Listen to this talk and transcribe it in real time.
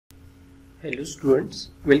Hello students,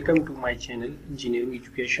 welcome to my channel Engineering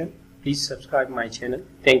Education. Please subscribe my channel.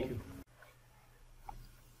 Thank you.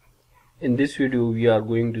 In this video we are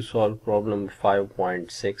going to solve problem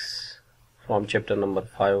 5.6 from chapter number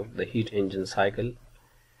 5, the heat engine cycle,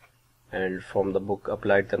 and from the book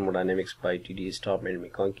Applied Thermodynamics by Eastop and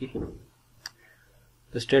McConkey.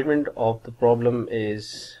 The statement of the problem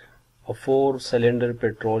is a 4-cylinder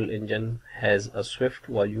petrol engine has a swift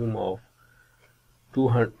volume of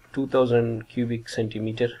 2000 cubic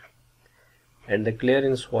centimeter and the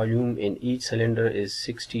clearance volume in each cylinder is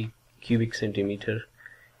 60 cubic centimeter.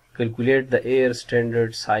 Calculate the air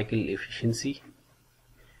standard cycle efficiency.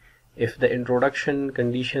 If the introduction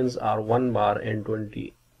conditions are 1 bar and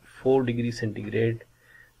 24 degrees centigrade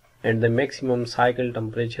and the maximum cycle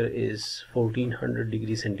temperature is 1400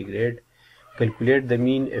 degrees centigrade, calculate the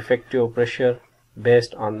mean effective pressure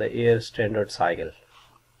based on the air standard cycle.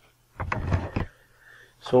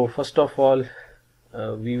 So first of all,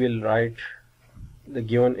 we will write the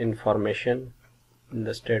given information in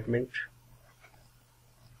the statement.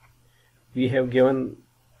 We have given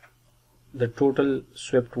the total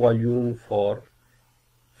swept volume for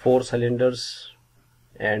 4 cylinders,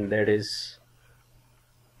 and that is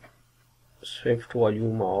swept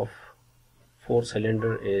volume of 4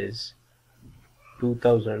 cylinder is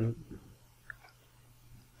 2000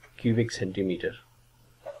 cubic centimeter.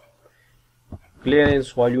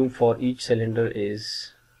 Clearance volume for each cylinder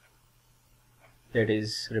is, that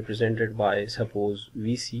is represented by, suppose,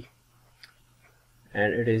 VC,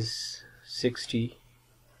 and it is 60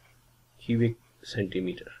 cubic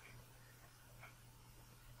centimeter.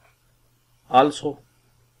 Also,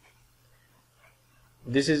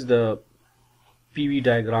 this is the PV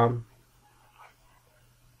diagram,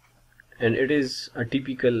 and it is a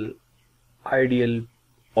typical ideal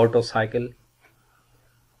Otto cycle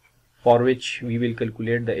for which we will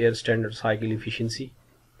calculate the air standard cycle efficiency.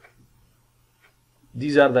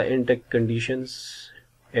 These are the intake conditions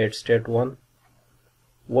at state 1.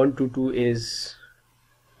 1 to 2 is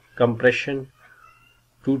compression,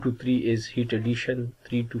 2 to 3 is heat addition,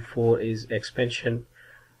 3 to 4 is expansion,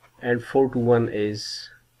 and 4 to 1 is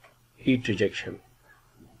heat rejection.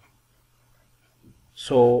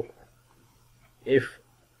 So if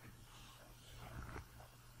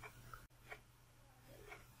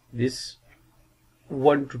this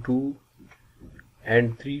 1 to 2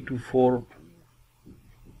 and 3 to 4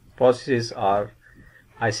 processes are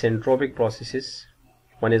isentropic processes,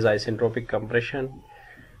 one is isentropic compression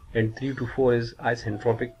and 3 to 4 is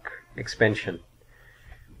isentropic expansion,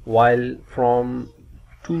 while from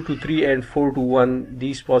 2 to 3 and 4 to 1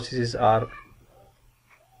 these processes are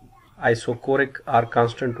isochoric or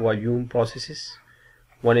constant volume processes.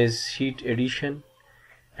 One is heat addition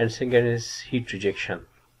and second is heat rejection.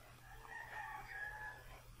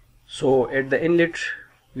 So at the inlet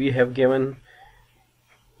we have given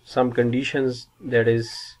some conditions, that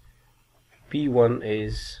is P1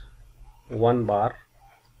 is 1 bar,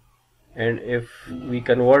 and if we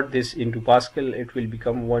convert this into Pascal it will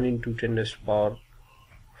become 1 into 10 raised to the power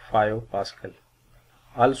 5 Pascal.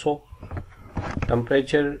 Also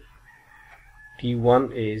temperature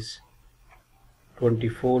T1 is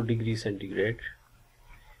 24 degrees centigrade,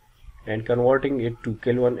 and converting it to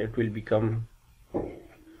Kelvin it will become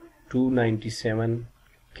 297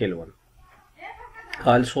 Kelvin.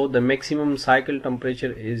 Also the maximum cycle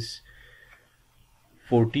temperature is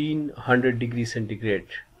 1400 degrees centigrade.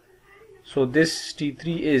 So this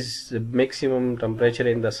T3 is the maximum temperature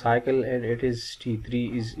in the cycle, and it is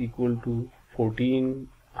T3 is equal to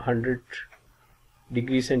 1400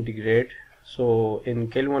 degrees centigrade. So in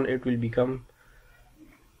Kelvin it will become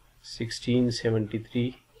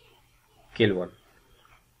 1673 Kelvin.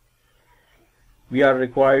 We are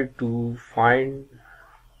required to find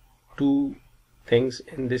two things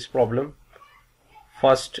in this problem.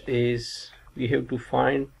 First is we have to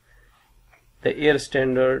find the air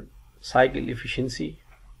standard cycle efficiency,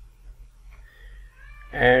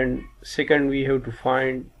 and second we have to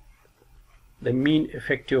find the mean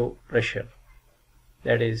effective pressure,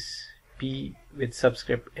 that is P with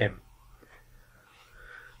subscript M.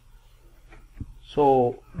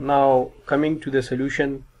 So now coming to the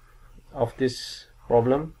solution of this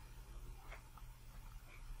problem.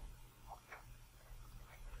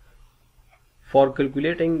 For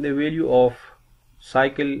calculating the value of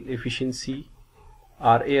cycle efficiency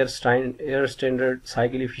or air standard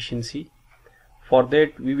cycle efficiency, for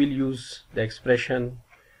that we will use the expression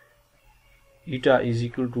eta is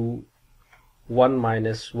equal to 1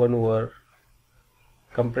 minus 1 over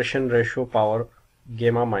compression ratio power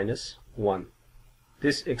gamma minus 1.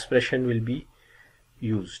 This expression will be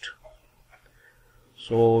used.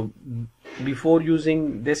 So before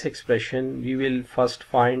using this expression, we will first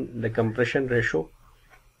find the compression ratio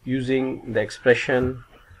using the expression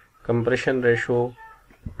compression ratio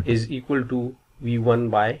is equal to V1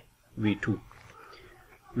 by V2,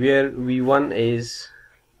 where V1 is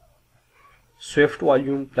swept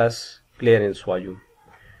volume plus clearance volume,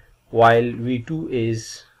 while V2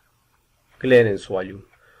 is clearance volume.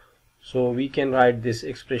 So we can write this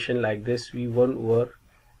expression like this: V1 over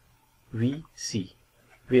Vc,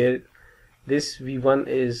 where this V1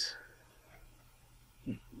 is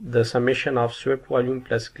the summation of swept volume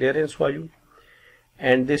plus clearance volume,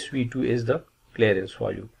 and this V2 is the clearance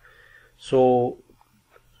volume. So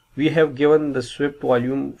we have given the swept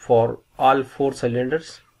volume for all 4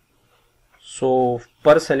 cylinders. So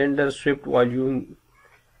per cylinder swept volume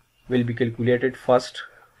will be calculated first.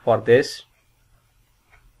 For this,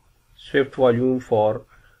 swept volume for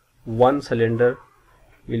one cylinder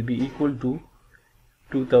will be equal to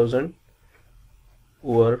 2000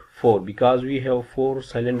 over 4, because we have 4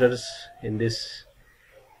 cylinders in this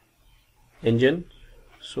engine,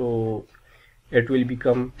 so it will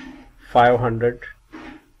become 500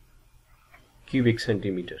 cubic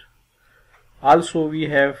centimeter. Also we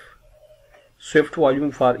have swept volume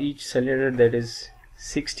for each cylinder, that is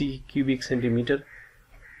 60 cubic centimeter.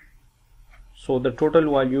 So the total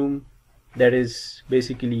volume, that is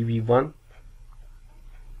basically V1,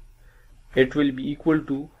 it will be equal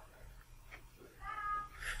to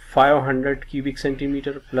 500 cubic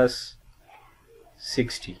centimeter plus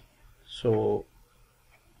 60, so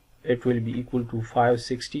it will be equal to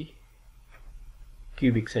 560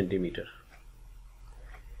 cubic centimeter.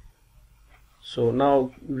 So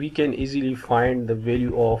now we can easily find the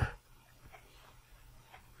value of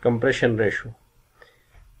compression ratio,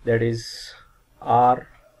 that is R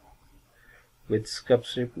with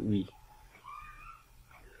subscript V.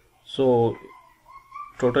 So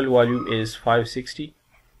total volume is 560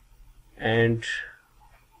 and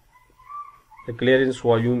the clearance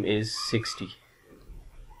volume is 60.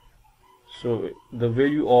 So the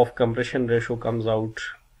value of compression ratio comes out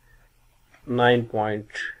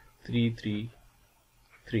 9.333.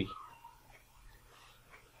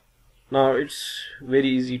 Now it's very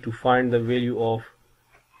easy to find the value of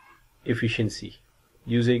efficiency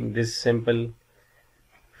using this simple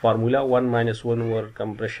formula: 1 minus 1 over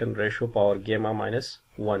compression ratio power gamma minus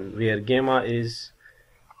 1, where gamma is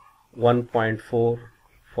 1.4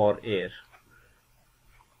 for air.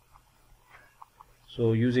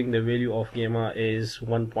 So using the value of gamma is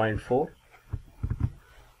 1.4.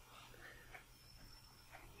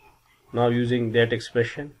 Now using that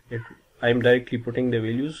expression, I am directly putting the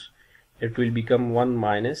values. It will become 1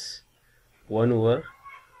 minus 1 over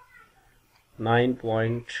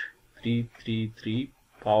 9.333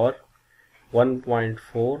 power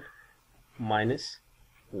 1.4 minus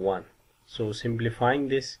 1. So simplifying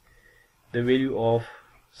this, the value of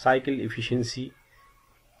cycle efficiency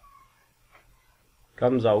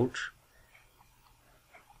comes out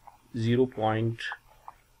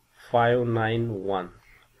 0.591,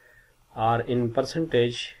 or in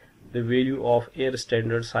percentage, the value of air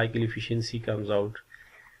standard cycle efficiency comes out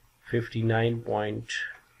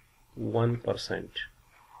 59.1%.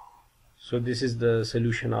 So this is the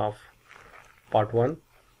solution of part 1.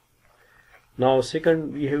 Now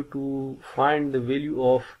second, we have to find the value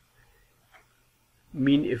of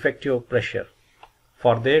mean effective pressure.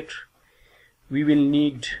 For that, we will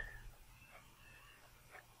need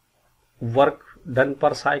work done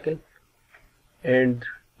per cycle and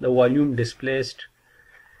the volume displaced.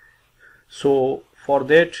 So for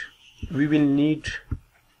that, we will need,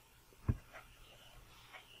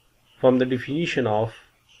 from the definition of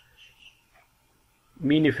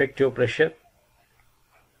mean effective pressure,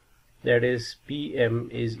 that is PM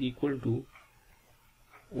is equal to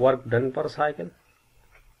work done per cycle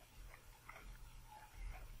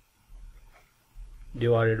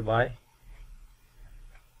divided by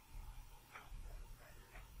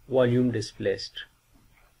volume displaced.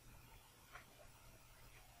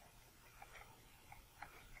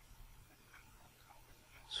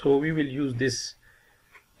 So we will use this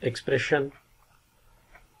expression.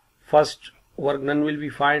 First, work done will be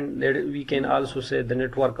found, that we can also say the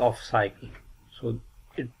network of cycle, so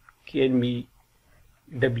it can be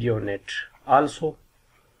W net. Also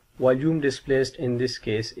volume displaced in this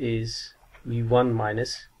case is V1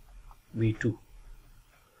 minus V2.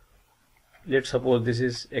 Let's suppose this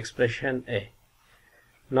is expression A.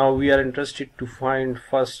 Now we are interested to find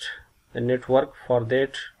first the network. For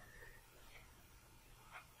that,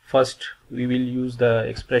 first we will use the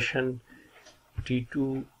expression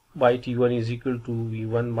T2 by T1 is equal to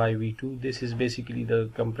V1 by V2. This is basically the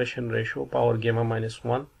compression ratio power gamma minus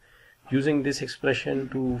 1, using this expression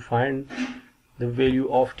to find the value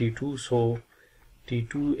of T2. So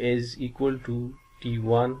T2 is equal to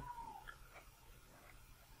T1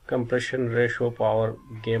 compression ratio power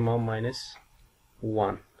gamma minus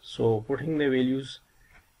 1. So putting the values,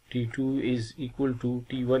 T2 is equal to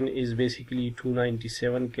T1 is basically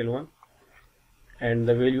 297 Kelvin, and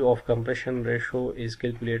the value of compression ratio is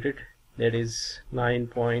calculated, that is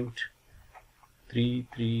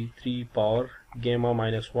 9.333 power gamma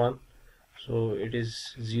minus 1. So it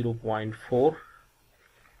is 0.4.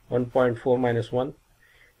 1.4 minus 1,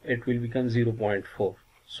 it will become 0.4.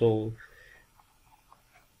 So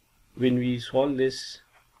when we solve this,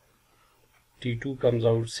 T2 comes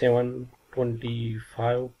out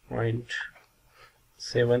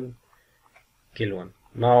 725.7 Kelvin.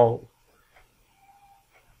 Now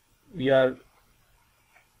we are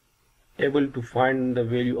able to find the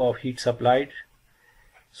value of heat supplied.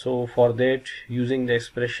 So for that, using the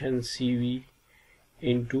expression CV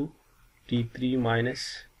into T3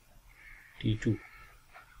 minus T2,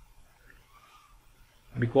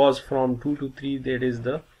 because from 2 to 3 that is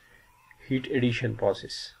the heat addition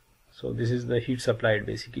process. So this is the heat supplied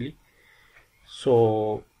basically.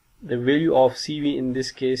 So the value of CV in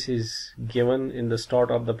this case is given in the start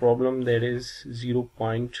of the problem, that is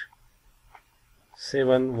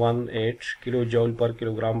 0.718 kilojoule per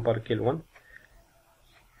kilogram per Kelvin,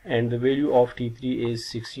 and the value of T3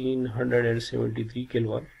 is 1673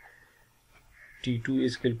 Kelvin. T2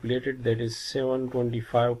 is calculated, that is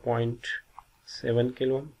 725.7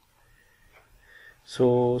 Kelvin.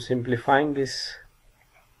 So simplifying this,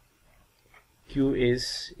 Q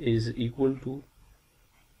is equal to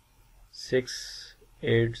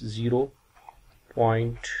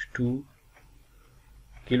 680.2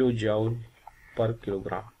 kilojoule per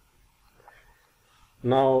kilogram.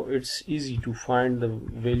 Now it's easy to find the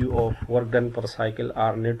value of work done per cycle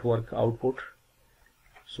or net work output.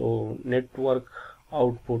 So net work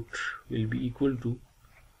output will be equal to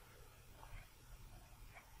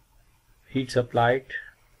heat supplied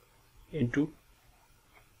into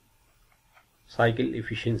cycle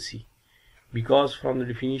efficiency, because from the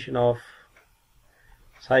definition of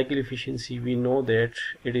cycle efficiency we know that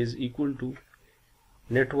it is equal to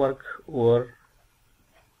net work over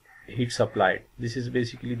heat supplied. This is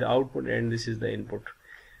basically the output and this is the input.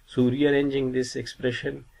 So rearranging this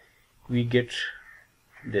expression, we get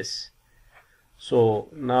this. So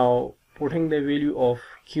now putting the value of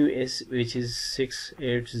QS, which is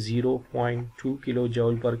 680.2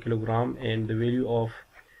 kilojoule per kilogram, and the value of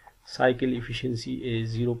cycle efficiency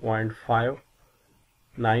is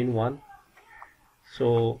 0.591.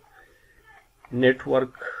 So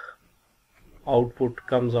network output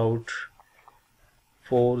comes out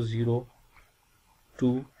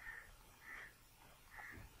 402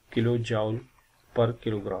 kilojoule per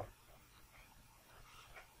kilogram.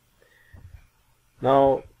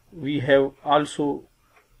 Now we have also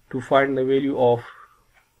to find the value of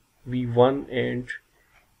V1 and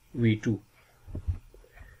V2.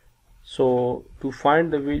 So to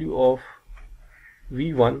find the value of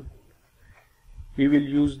V1, we will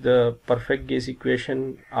use the perfect gas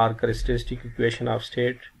equation or characteristic equation of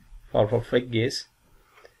state for perfect gas,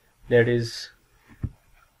 that is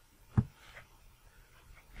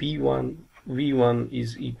V1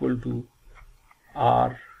 is equal to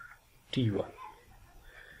RT1.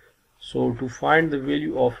 So to find the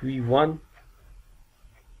value of V1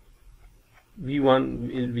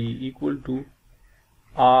 will be equal to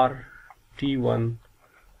RT1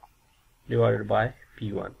 divided by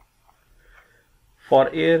P1. For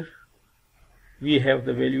air, we have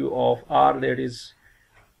the value of R, that is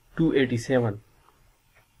 287.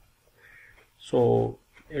 So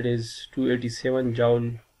it is 287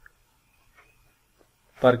 joule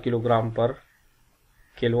per kilogram per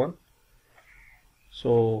Kelvin.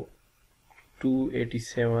 So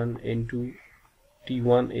 287 into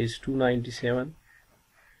T1 is 297,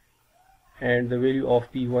 and the value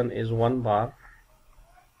of P1 is 1 bar.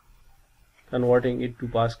 Converting it to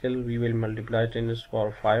Pascal, we will multiply 10 to the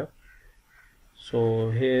power 5.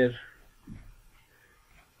 So here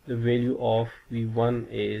the value of V1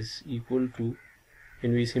 is equal to,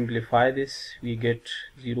 when we simplify this, we get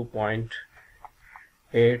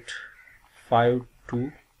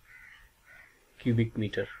 0.852 cubic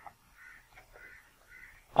meter.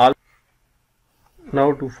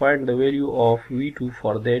 Now to find the value of V2,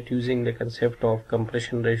 for that using the concept of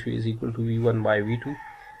compression ratio is equal to V1 by V2.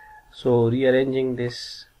 So rearranging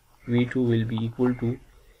this, V2 will be equal to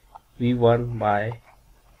V1 by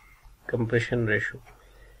compression ratio.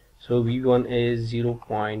 So V1 is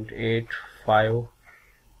 0.852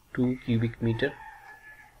 cubic meter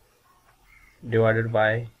divided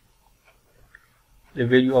by the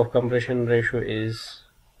value of compression ratio is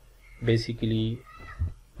basically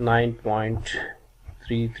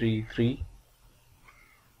 9.333.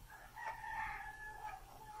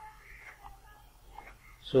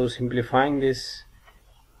 So simplifying this,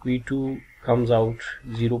 V2 comes out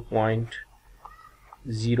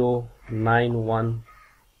 0.091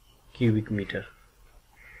 cubic meter.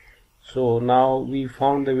 So now we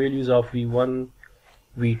found the values of V1,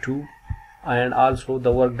 V2, and also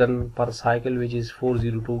the work done per cycle, which is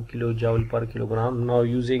 402 kilojoule per kilogram. Now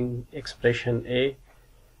using expression A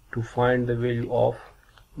to find the value of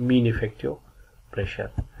mean effective pressure.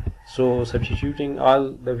 So substituting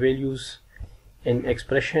all the values in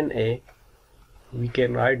expression A, we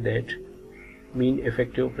can write that mean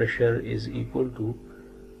effective pressure is equal to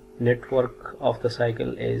net work of the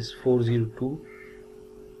cycle is 402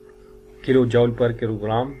 kilojoule per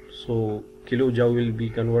kilogram. So kilojoule will be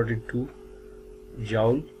converted to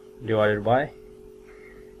joule divided by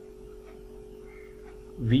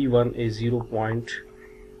V1 is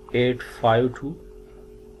 0.852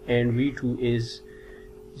 and V2 is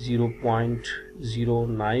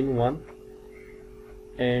 0.091,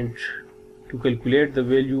 and to calculate the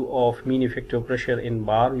value of mean effective pressure in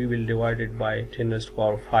bar, we will divide it by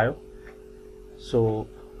 10⁵. So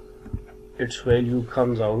its value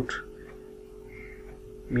comes out,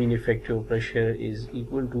 mean effective pressure is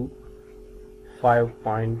equal to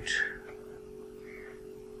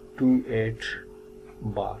 5.28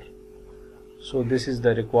 bar. So this is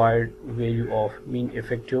the required value of mean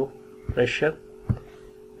effective pressure,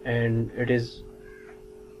 and it is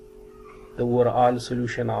the overall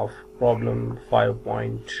solution of problem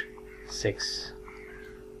 5.6.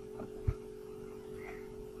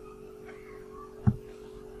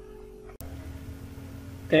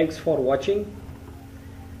 Thanks for watching.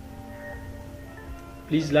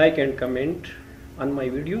 Please like and comment on my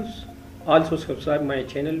videos. Also subscribe my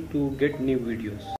channel to get new videos.